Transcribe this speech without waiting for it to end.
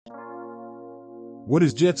What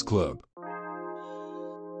is JETS Club?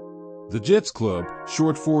 The JETS Club,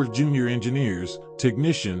 short for Junior Engineers,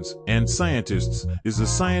 Technicians, and Scientists, is a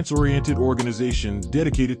science-oriented organization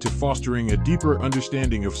dedicated to fostering a deeper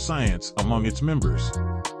understanding of science among its members.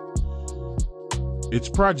 Its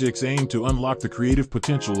projects aim to unlock the creative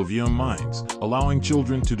potential of young minds, allowing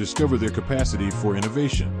children to discover their capacity for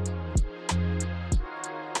innovation.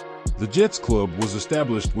 The JETS Club was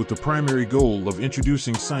established with the primary goal of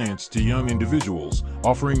introducing science to young individuals,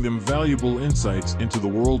 offering them valuable insights into the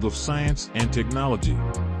world of science and technology.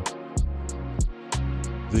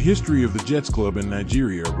 The history of the JETS Club in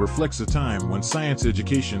Nigeria reflects a time when science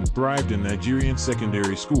education thrived in Nigerian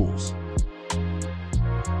secondary schools.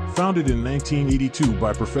 Founded in 1982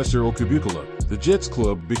 by Professor Okubukola, the JETS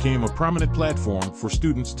Club became a prominent platform for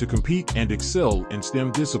students to compete and excel in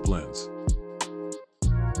STEM disciplines.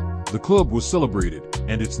 The club was celebrated,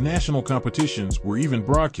 and its national competitions were even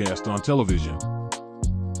broadcast on television.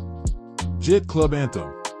 JET Club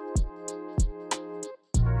Anthem.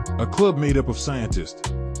 A club made up of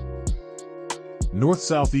scientists. North,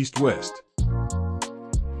 south, east, west.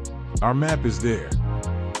 Our map is there.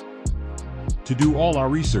 To do all our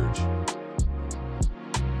research.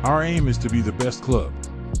 Our aim is to be the best club.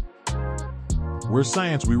 Where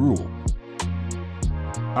science we rule.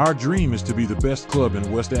 Our dream is to be the best club in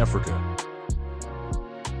West Africa.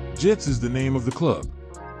 JETS is the name of the club.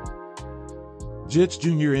 JETS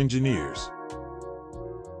Junior Engineers.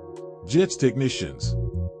 JETS Technicians.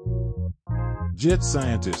 JETS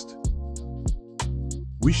Scientists.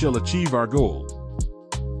 We shall achieve our goal.